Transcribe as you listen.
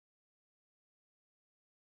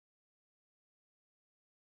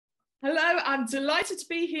Hello, I'm delighted to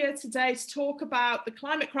be here today to talk about the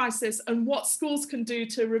climate crisis and what schools can do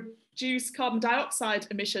to reduce carbon dioxide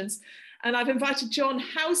emissions. And I've invited John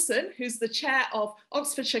Howson, who's the chair of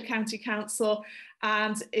Oxfordshire County Council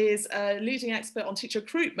and is a leading expert on teacher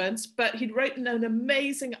recruitment, but he'd written an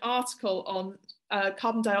amazing article on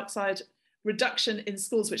carbon dioxide reduction in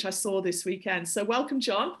schools, which I saw this weekend. So welcome,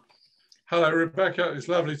 John. Hello, Rebecca. It's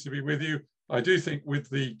lovely to be with you. I do think with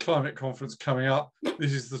the climate conference coming up,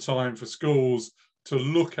 this is the time for schools to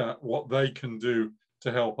look at what they can do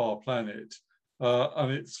to help our planet.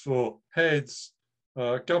 And it's for heads,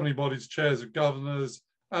 governing bodies, chairs of governors,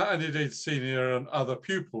 and indeed senior and other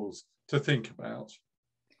pupils to think about.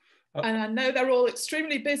 And I know they're all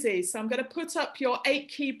extremely busy, so I'm going to put up your 8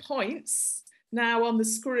 key points now on the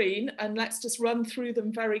screen, and let's just run through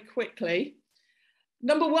them very quickly.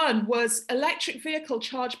 Number 1 was electric vehicle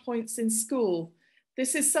charge points in school.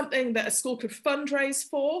 This is something that a school could fundraise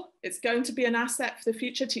for. It's going to be an asset for the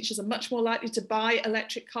future. Teachers are much more likely to buy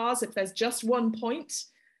electric cars if there's just 1 point.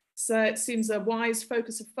 So it seems a wise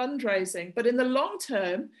focus of fundraising. But in the long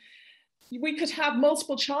term, we could have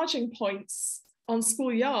multiple charging points on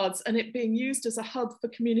school yards and it being used as a hub for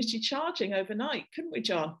community charging overnight, couldn't we,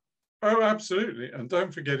 John? Oh, absolutely. And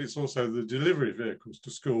don't forget, it's also the delivery vehicles to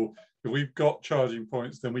school. If we've got charging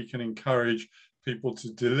points, then we can encourage people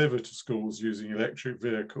to deliver to schools using electric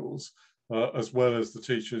vehicles, as well as the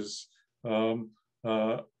teachers who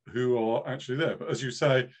are actually there. But as you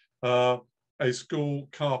say, a school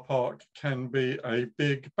car park can be a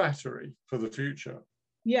big battery for the future.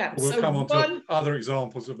 Yeah. We'll come on to other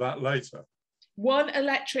examples of that later. 1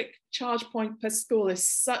 electric charge point per school is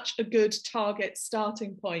such a good target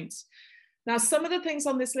starting point. Now, some of the things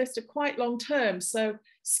on this list are quite long term. So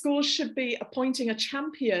schools should be appointing a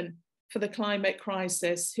champion for the climate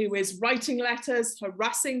crisis who is writing letters,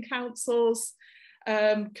 harassing councils,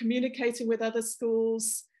 communicating with other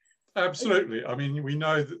schools. Absolutely. I mean, we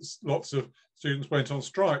know that lots of students went on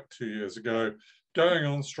strike 2 years ago. Going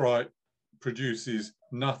on strike produces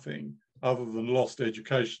nothing other than lost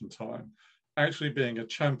education time. Actually being a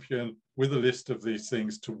champion with a list of these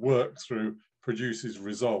things to work through produces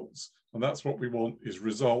results. And that's what we want, is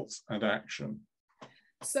results and action.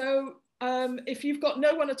 So if you've got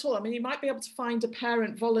no one at all, I mean, you might be able to find a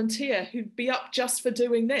parent volunteer who'd be up just for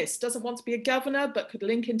doing this, doesn't want to be a governor, but could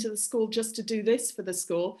link into the school just to do this for the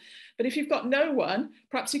school. But if you've got no one,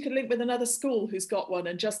 perhaps you could link with another school who's got one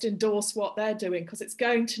and just endorse what they're doing, because it's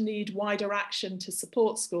going to need wider action to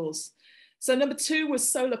support schools. So number 2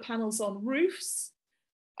 was solar panels on roofs.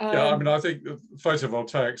 Yeah, I mean, I think the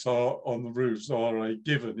photovoltaics on the roofs are a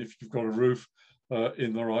given if you've got a roof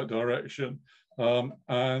in the right direction. You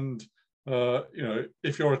know,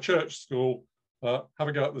 if you're a church school, have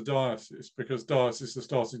a go at the diocese, because dioceses are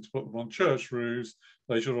starting to put them on church roofs.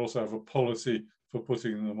 They should also have a policy for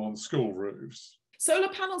putting them on school roofs. Solar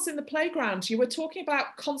panels in the playground. You were talking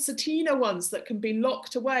about concertina ones that can be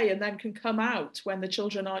locked away and then can come out when the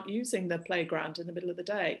children aren't using the playground in the middle of the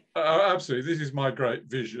day. Absolutely. This is my great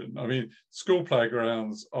vision. I mean, school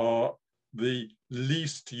playgrounds are the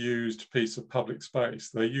least used piece of public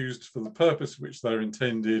space. They're used for the purpose for which they're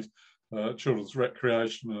intended, children's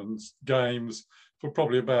recreation and games, for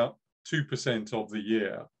probably about 2% of the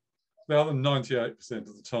year. The other 98%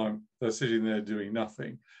 of the time, they're sitting there doing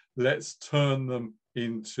nothing. Let's turn them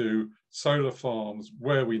into solar farms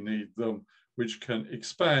where we need them, which can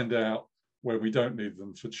expand out where we don't need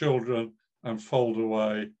them for children and fold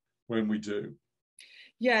away when we do.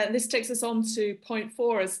 Yeah, and this takes us on to point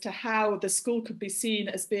 4 as to how the school could be seen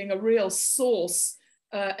as being a real source,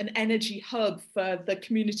 an energy hub for the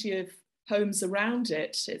community of homes around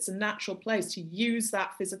it. It's a natural place to use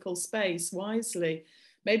that physical space wisely,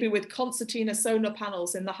 maybe with concertina solar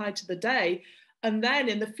panels in the height of the day, and then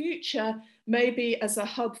in the future, maybe as a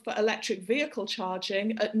hub for electric vehicle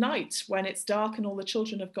charging at night when it's dark and all the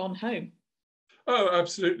children have gone home. Oh,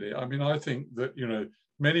 absolutely. I mean, I think that, you know,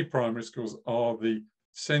 many primary schools are the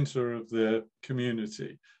centre of their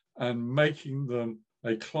community, and making them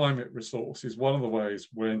a climate resource is one of the ways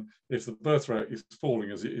when, if the birth rate is falling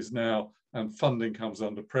as it is now and funding comes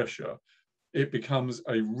under pressure, it becomes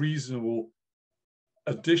a reasonable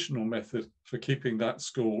additional method for keeping that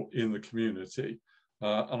school in the community.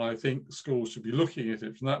 And I think schools should be looking at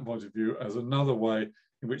it from that point of view as another way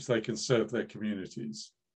in which they can serve their communities.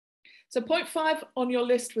 So point 5 on your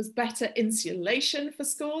list was better insulation for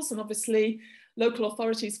schools. And obviously local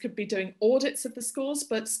authorities could be doing audits of the schools,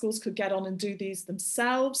 but schools could get on and do these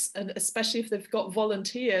themselves. And especially if they've got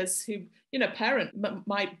volunteers who, you know, parent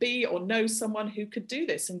might be or know someone who could do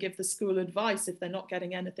this and give the school advice if they're not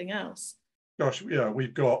getting anything else. Gosh, yeah,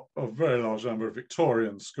 we've got a very large number of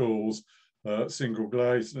Victorian schools, single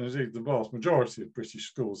glazed, and indeed the vast majority of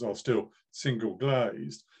British schools are still single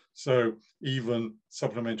glazed. So even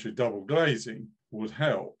supplementary double glazing would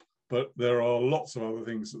help, but there are lots of other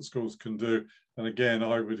things that schools can do. And again,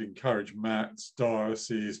 I would encourage MATs,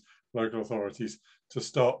 dioceses, local authorities to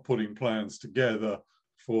start putting plans together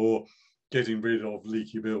for getting rid of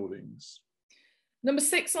leaky buildings. Number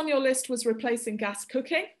 6 on your list was replacing gas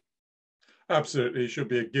cooking. Absolutely, it should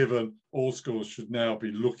be a given. All schools should now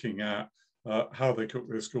be looking at how they cook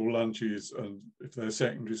their school lunches, and if they're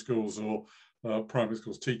secondary schools or primary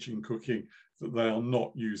schools teaching cooking, that they are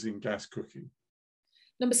not using gas cooking.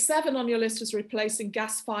 Number 7 on your list was replacing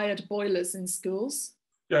gas-fired boilers in schools.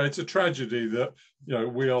 Yeah, it's a tragedy that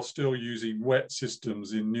we are still using wet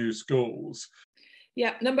systems in new schools.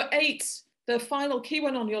 Yeah, number 8, the final key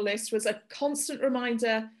one on your list was a constant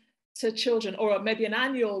reminder to children, or maybe an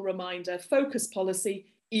annual reminder, focus policy,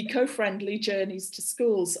 eco-friendly journeys to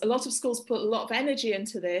schools. A lot of schools put a lot of energy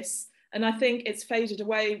into this, and I think it's faded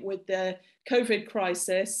away with the COVID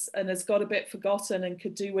crisis and has got a bit forgotten and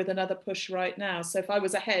could do with another push right now. So if I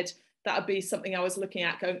was ahead, that would be something I was looking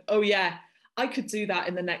at going, oh yeah, I could do that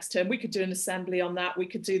in the next term. We could do an assembly on that. We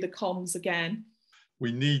could do the comms again.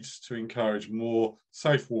 We need to encourage more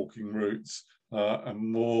safe walking routes and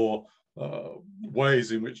more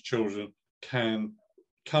ways in which children can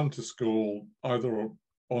come to school either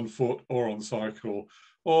on foot or on cycle,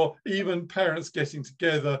 or even parents getting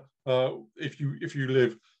together if you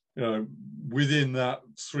live within that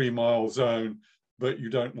 3-mile zone, but you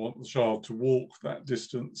don't want the child to walk that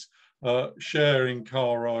distance. Sharing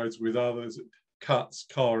car rides with others cuts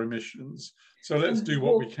car emissions. So let's do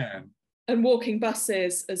what we can. And walking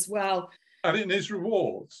buses as well. And it needs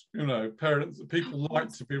rewards. People like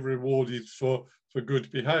to be rewarded for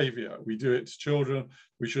good behaviour. We do it to children.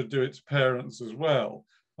 We should do it to parents as well.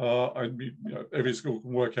 Every school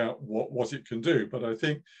can work out what it can do, but I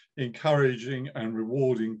think encouraging and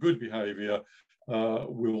rewarding good behaviour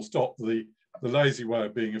will stop the lazy way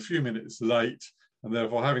of being a few minutes late and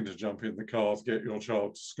therefore having to jump in the car to get your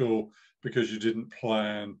child to school because you didn't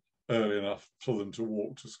plan early enough for them to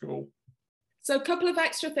walk to school. So a couple of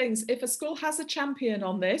extra things. If a school has a champion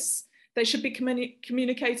on this, they should be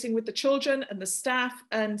communicating with the children and the staff,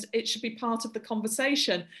 and it should be part of the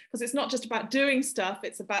conversation, because it's not just about doing stuff,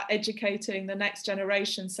 it's about educating the next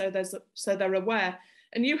generation so they're aware.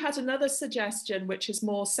 And you had another suggestion, which is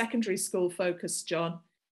more secondary school focused, John.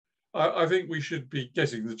 I think we should be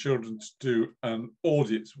getting the children to do an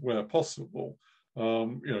audit where possible.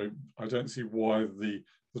 I don't see why the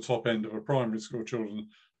top end of a primary school children,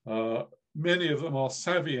 many of them are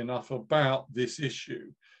savvy enough about this issue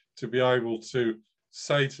to be able to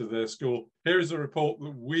say to their school, here is a report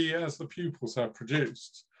that we as the pupils have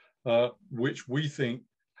produced, which we think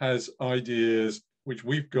has ideas which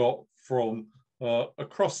we've got from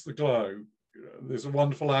across the globe. There's a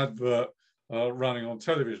wonderful advert running on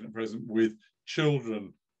television at present with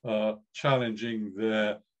children challenging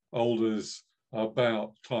their elders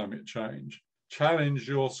about climate change. Challenge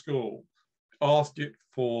your school. Ask it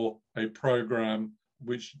for a program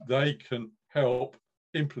which they can help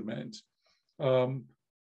implement. Where's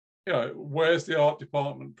the art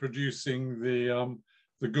department producing the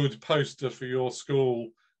good poster for your school?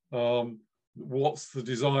 What's the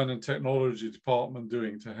design and technology department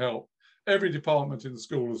doing to help? Every department in the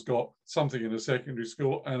school has got something in a secondary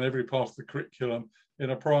school and every part of the curriculum in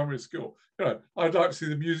a primary school. I'd like to see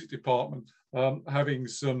the music department having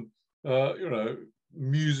some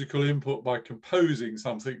musical input by composing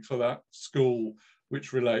something for that school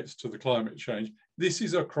which relates to the climate change. This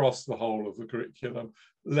is across the whole of the curriculum.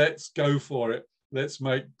 Let's go for it. Let's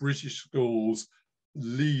make British schools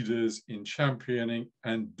leaders in championing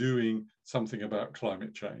and doing something about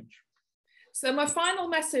climate change. So my final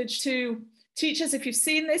message to teachers, if you've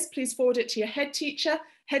seen this, please forward it to your head teacher.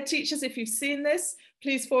 Head teachers, if you've seen this,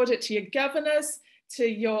 please forward it to your governors, to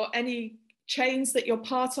any chains that you're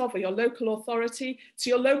part of or your local authority, to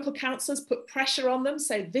your local councillors, put pressure on them,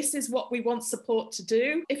 say this is what we want support to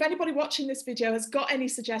do. If anybody watching this video has got any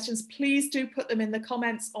suggestions, please do put them in the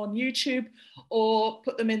comments on YouTube or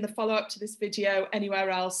put them in the follow-up to this video anywhere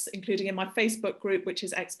else, including in my Facebook group, which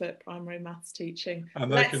is Expert Primary Maths Teaching.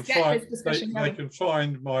 And they can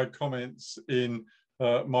find my comments in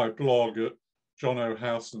my blog at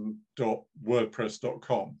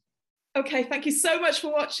johnohowson.wordpress.com. Okay, thank you so much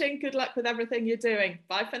for watching. Good luck with everything you're doing.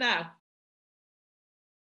 Bye for now.